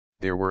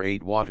There were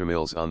 8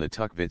 watermills on the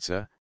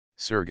Tukvitsa,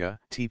 Surga,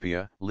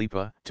 Tipia,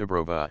 Lipa,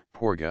 Tobrova,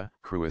 Porga,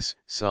 Kruis,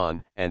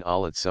 San, and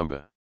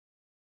Alitsumba.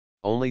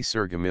 Only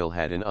Surga mill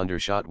had an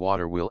undershot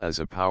water wheel as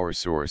a power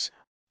source,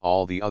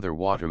 all the other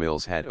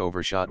watermills had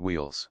overshot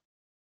wheels.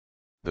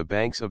 The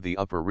banks of the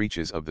upper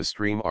reaches of the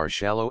stream are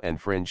shallow and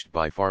fringed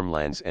by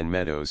farmlands and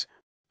meadows,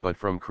 but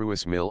from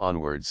Kruis mill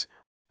onwards,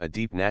 a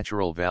deep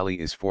natural valley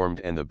is formed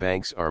and the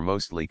banks are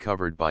mostly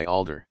covered by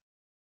alder.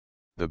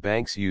 The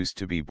banks used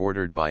to be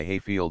bordered by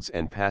hayfields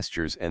and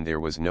pastures and there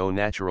was no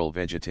natural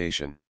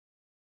vegetation.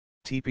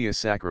 Tipia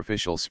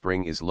Sacrificial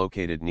Spring is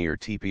located near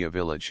Tipia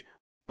village,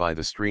 by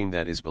the stream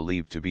that is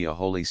believed to be a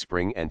holy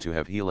spring and to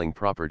have healing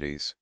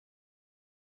properties.